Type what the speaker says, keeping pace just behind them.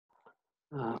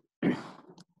Uh,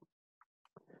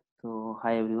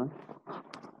 Hi everyone.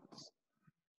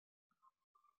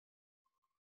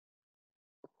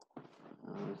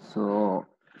 So,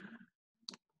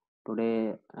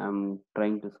 today I'm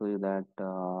trying to show you that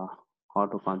how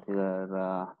to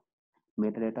configure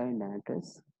metadata in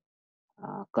Dynatrace.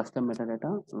 Custom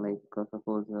metadata, like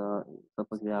suppose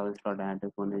you have installed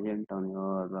Dynatrace one agent on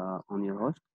your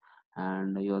host,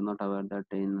 and you are not aware that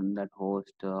in that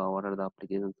host what are the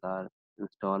applications are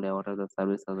installed, what are the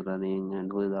services are running,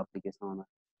 and who is the application owner,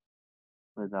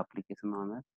 with the application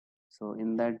owner. So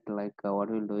in that,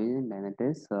 what we'll do is in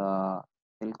Dynatrace,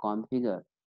 we'll configure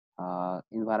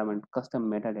environment custom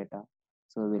metadata.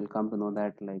 So we'll come to know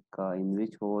that in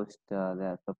which host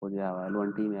there. Suppose you have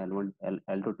L1 team, L1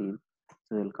 L2 team.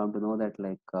 So we'll come to know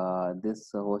that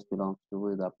this host belongs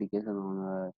to the application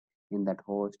owner in that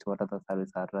host. What are the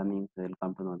services are running? So we'll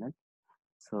come to know that.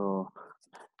 So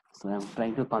so I'm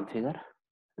trying to configure,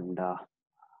 and I'll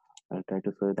try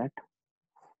to show that.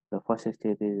 The first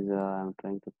step is I'm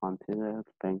trying to configure,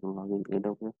 trying to log in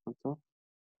AWS console.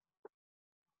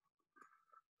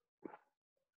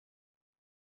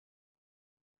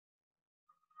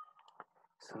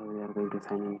 So we are going to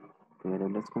sign in to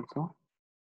AWS console.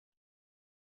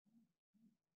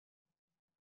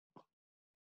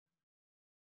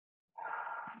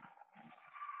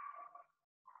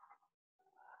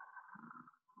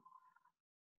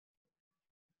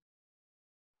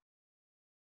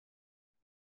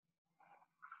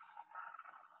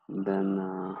 Then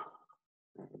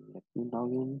let me log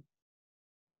in.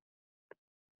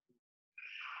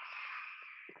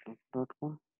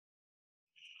 .com.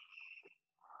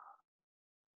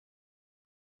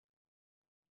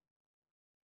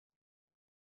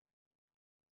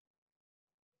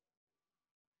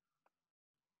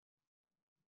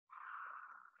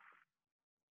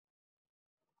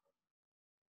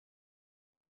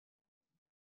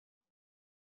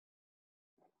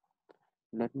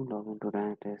 Let me log into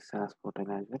Dynatrace SaaS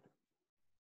portal as well.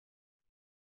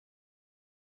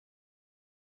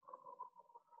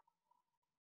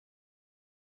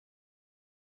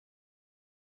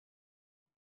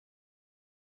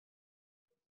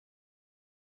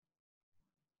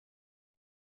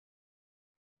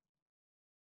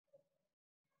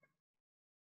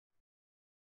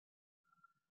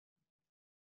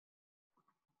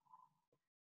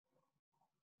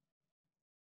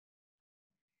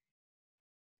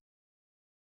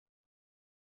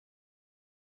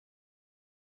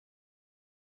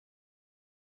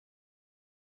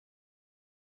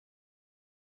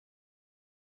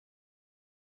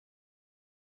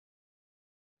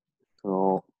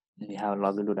 So we have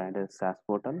logged into Dynatrace SaaS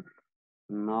portal.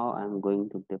 Now I'm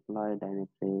going to deploy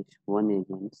Dynatrace one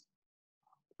agents.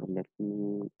 So let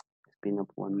me spin up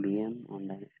one VM on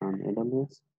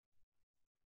AWS.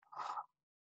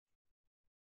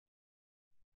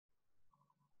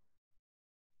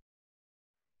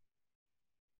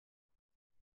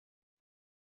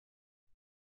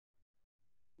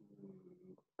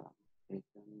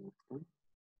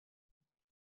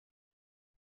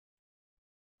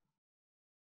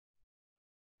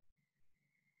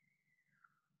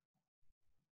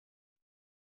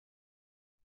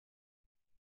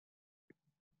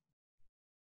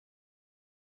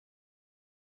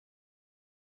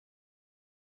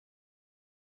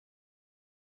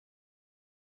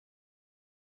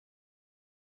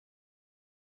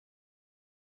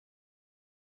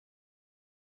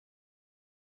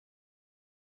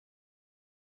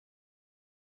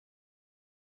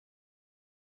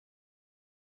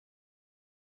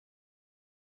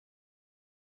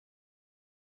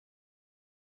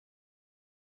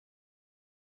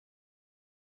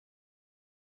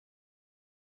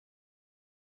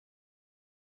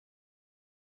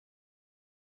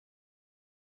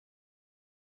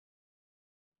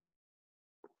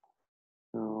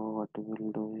 So what we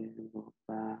will do is go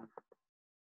back.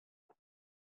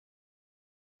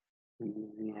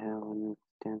 We have an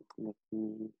instance. Let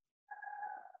me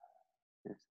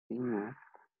just spin up.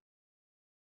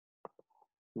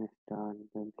 Install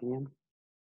the VM.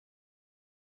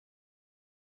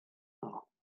 Oh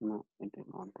no, it did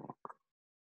not work.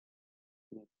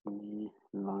 Let me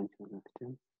launch an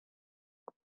instance.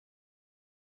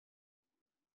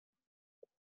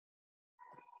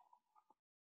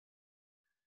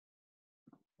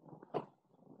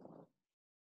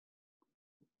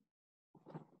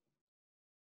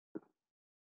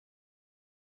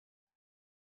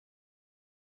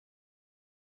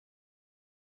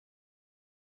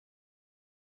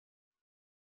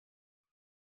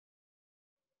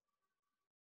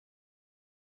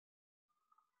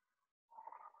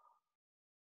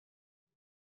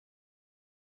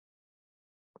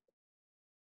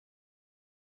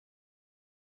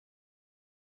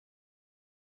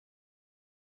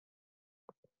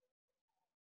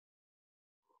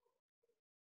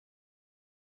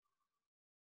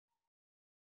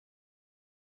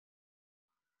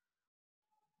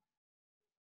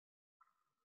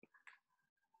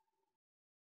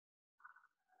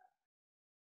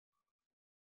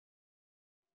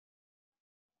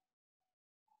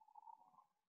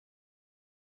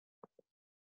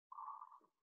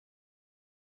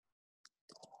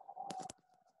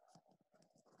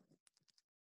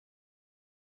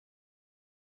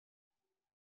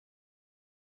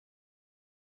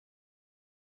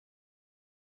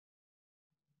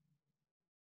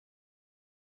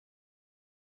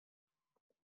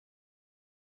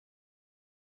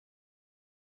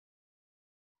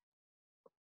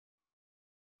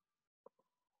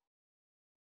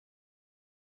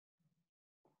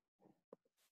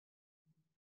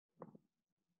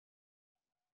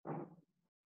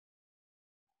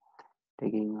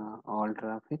 taking all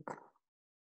traffic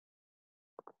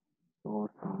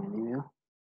source from anywhere.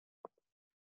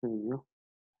 Preview,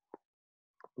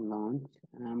 launch.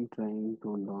 I'm trying to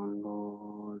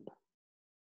download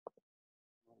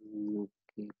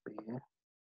UK pair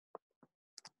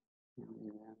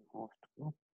and host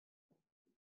group.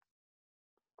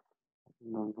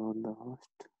 Download the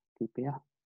host pair.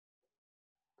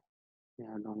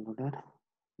 Yeah, downloaded.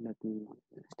 Let me know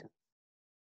instance.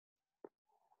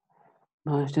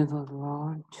 Now instance was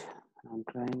launched. I'm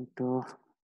trying to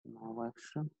now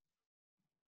action.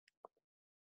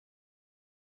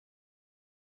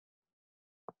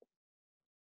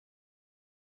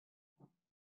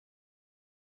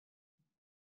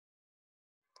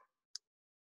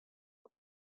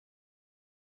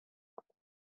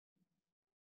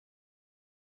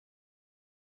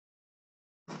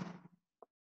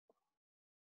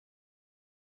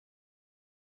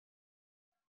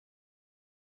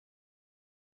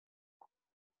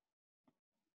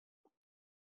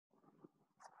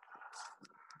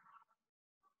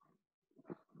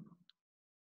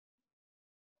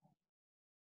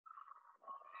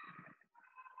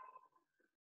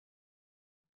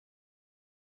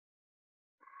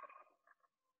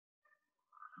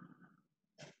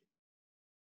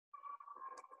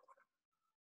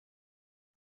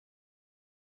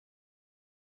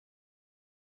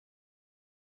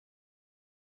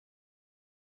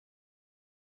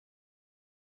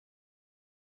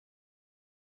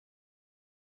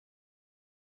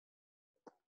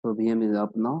 So VM is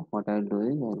up now. What I'll do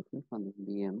is I'll click on this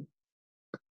VM.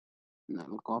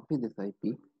 I'll copy this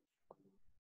IP.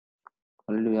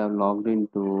 Already we have logged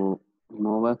into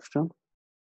Novextrum.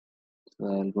 So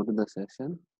I'll go to the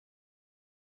session,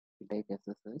 take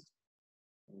SSH,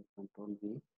 Control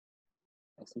V.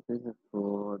 SSH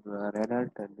for Red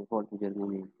Hat default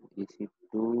username is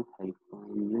EC2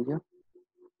 hyphen user.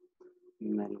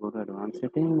 And I'll go to advanced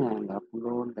setting and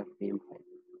upload the same file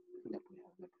that we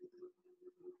have that,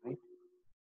 right?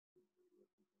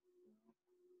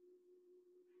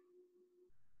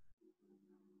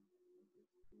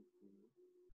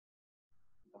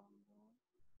 Download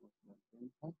the same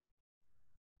file.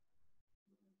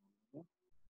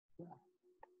 Yeah.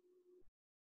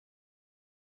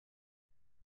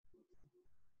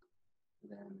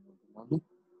 Then login.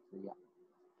 So yeah.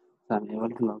 So I'm able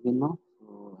to log in now.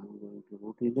 So I'm going to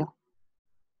root user.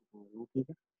 Root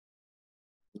user.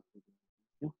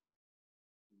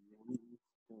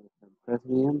 Press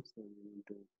VM. So you need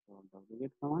to install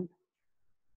wget command.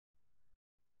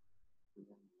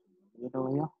 Wget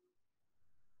over here.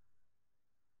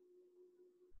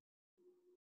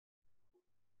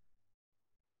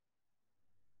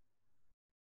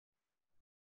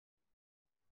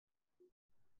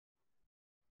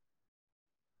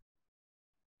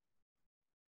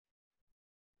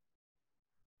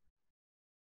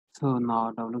 So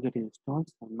now wget is installed.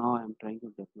 So now I'm trying to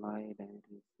deploy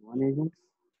Dynatrace 1 agent.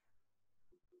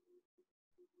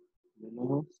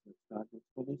 Below, so start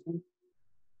installation.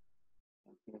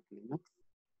 I'll select Linux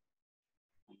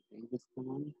and take this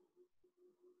command.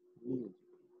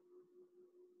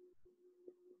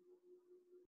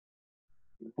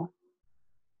 Enter.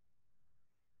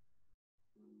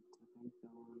 Second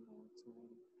command also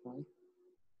try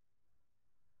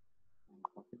and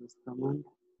copy this command.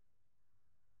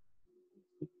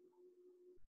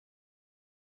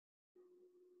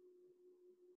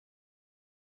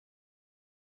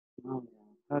 Now we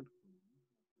have third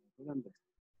command.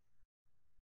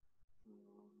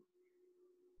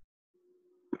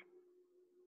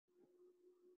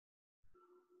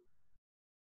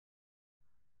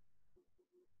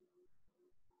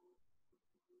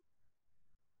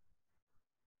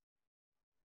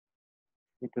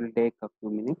 It will take a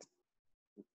few minutes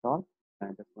to install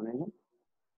and just one agent.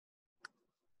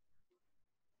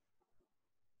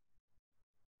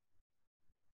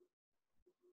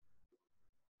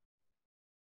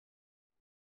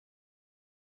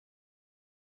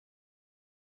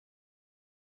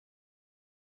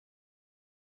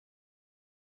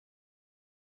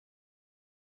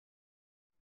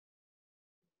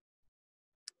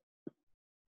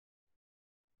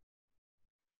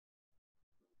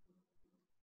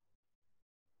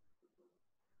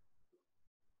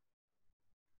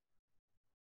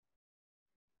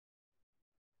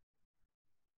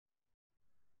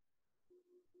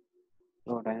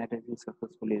 So Dynatrace is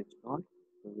successfully installed.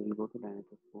 So we'll go to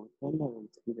Dynatrace portal and we'll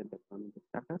see the deployment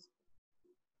status.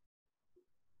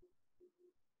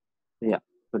 So yeah,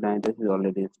 so Dynatrace is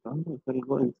already installed. So we'll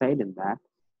go inside in that.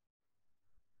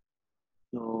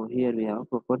 So here we have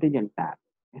properties and tab.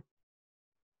 Okay.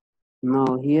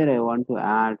 Now here I want to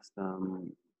add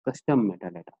some custom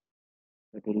metadata.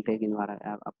 It will take in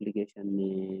our application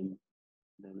name,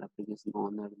 then application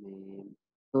owner name.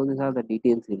 So these are the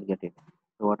details you'll get it.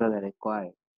 So what are the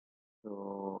required?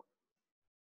 So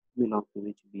belong to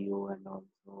which BO and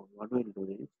also what we'll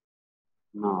do is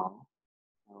now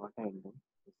what I'll do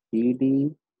is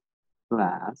cd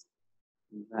class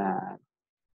var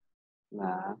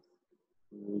class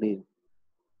live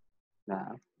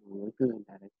class go to the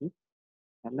directory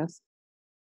ls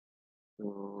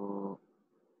so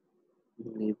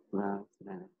live class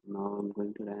directory. Now I'm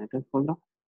going to Dynatrace folder,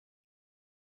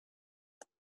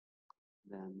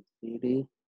 then cd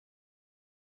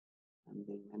and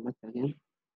then ls again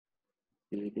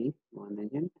cd one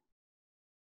agent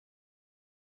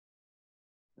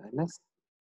ls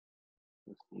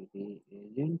so cd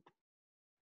agent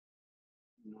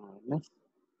now ls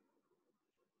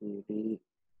cd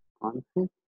config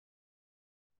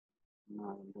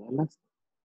now ls.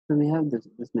 So we have this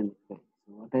many files.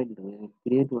 So what I'll do, I'll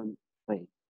create one file,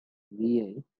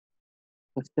 vi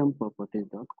custom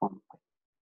properties.com file.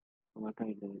 So what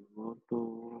I do is go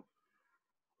to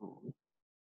home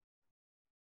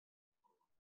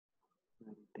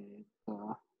and take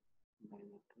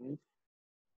Dynatrace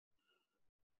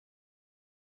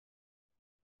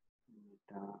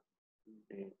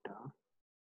data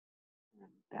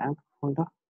and tag folder.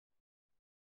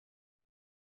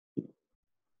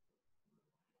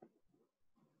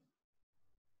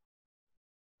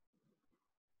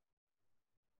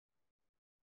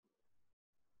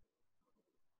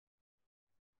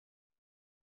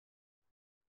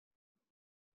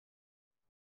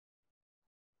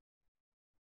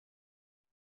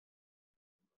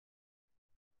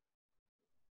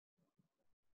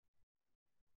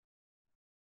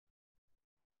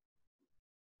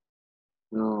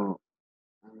 So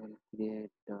I will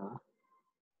create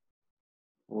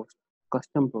host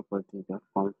custom properties.com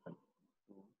file.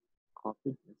 So copy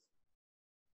this.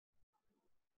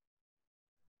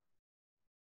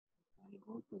 I'll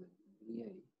go to the vi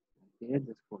and create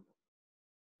this folder.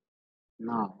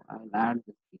 Now I'll add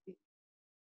this detail.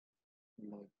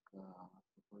 Like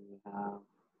suppose we have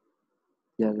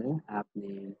here app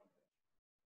name.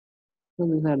 So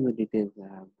these are the details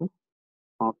I have to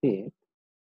copy it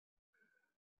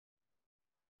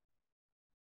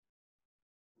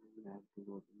and I have to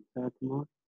go to insert mode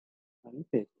and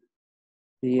paste it.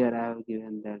 Here I have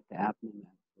given that app name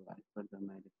as per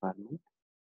my requirement.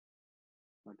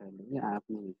 What I do is app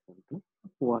name is equal to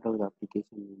whatever the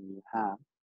application name you have,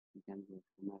 you can go to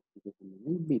my application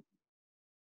name is BP.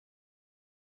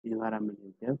 Environment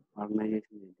is there,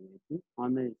 organization is there,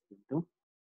 honor is equal to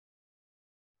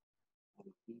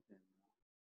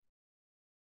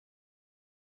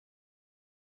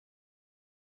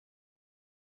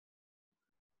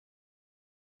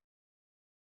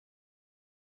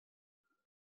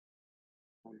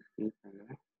LP and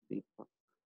Deepak.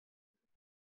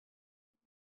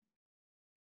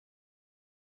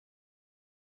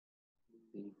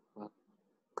 Deepak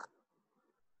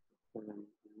 17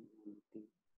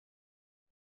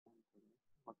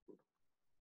 output.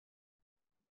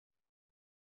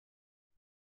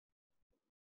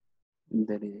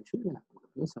 There is issue, we have to go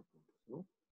to support. So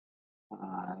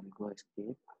I'll go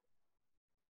escape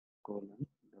colon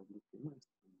WQ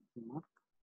mark.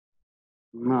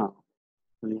 Now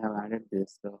we have added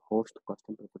this host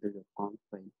custom properties of conf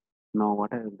file. Now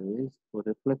what I will do is for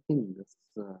reflecting this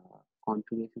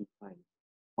configuration file,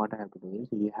 what I have to do is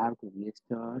we have to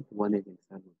restart one agent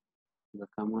server. The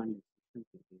command is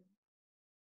simply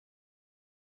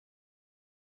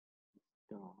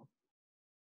stop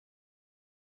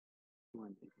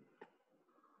one agent.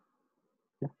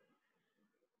 Yeah.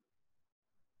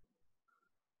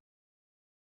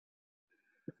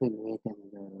 We'll wait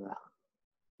another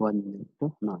 1 minute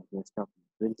to no, just stop.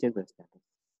 We'll check the status.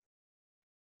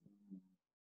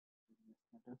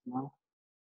 Status now.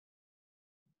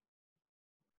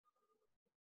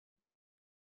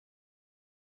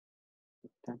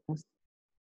 Status.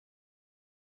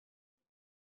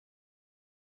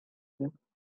 Yeah.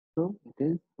 So it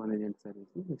is one agent service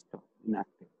is stop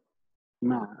inactive.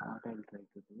 Now what I'll try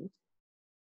to do is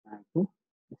I have to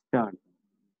start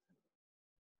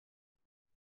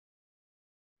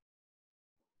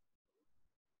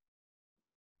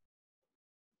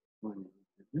one agent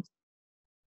service.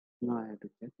 Now I have to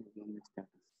check again the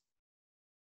status.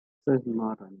 So it's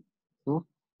not running. So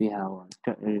we have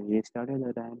restarted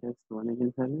the Dynatrace one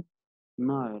agent service.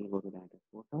 Now I will go to Dynatrace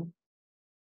portal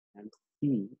and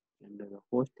see under the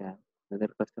host tab whether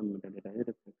custom metadata is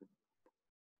reflected.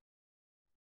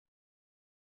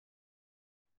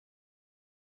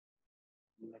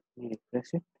 Let me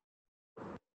refresh it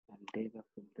and take a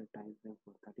filter time frame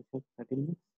for 30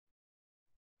 minutes.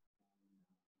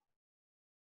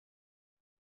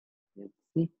 Let's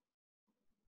see.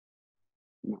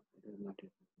 No, it is not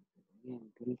yet. Again,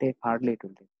 it will take hardly, it will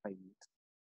take 5 minutes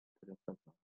to refresh.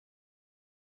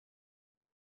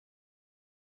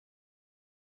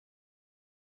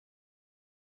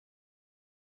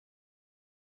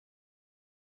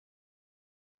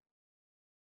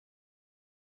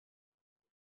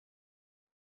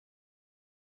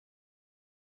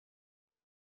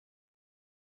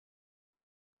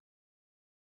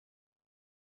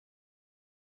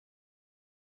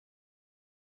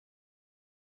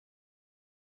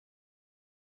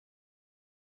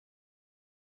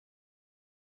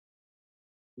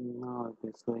 Now it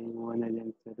is showing one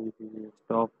agent service is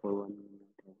stop for 1 minute.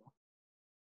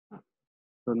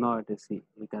 So now it is see,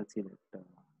 you can see that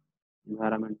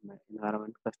environment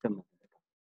custom metadata.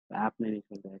 The app name is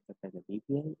going to accept as a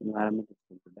DPI, environment is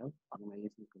going to dev,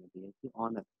 organization is going to DSP,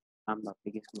 owner. I'm the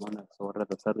application owner, so what are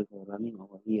the services are running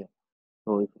over here.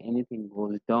 So if anything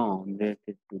goes down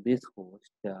related to this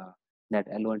host, that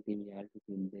L1 team, L2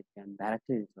 team, they can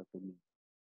directly reach out to me.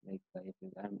 Like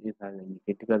if there any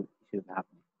critical issues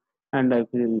happening, and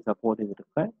if the support is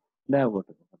required, they have go to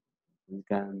the support. We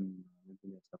can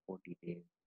support details.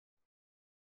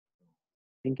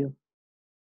 Thank you.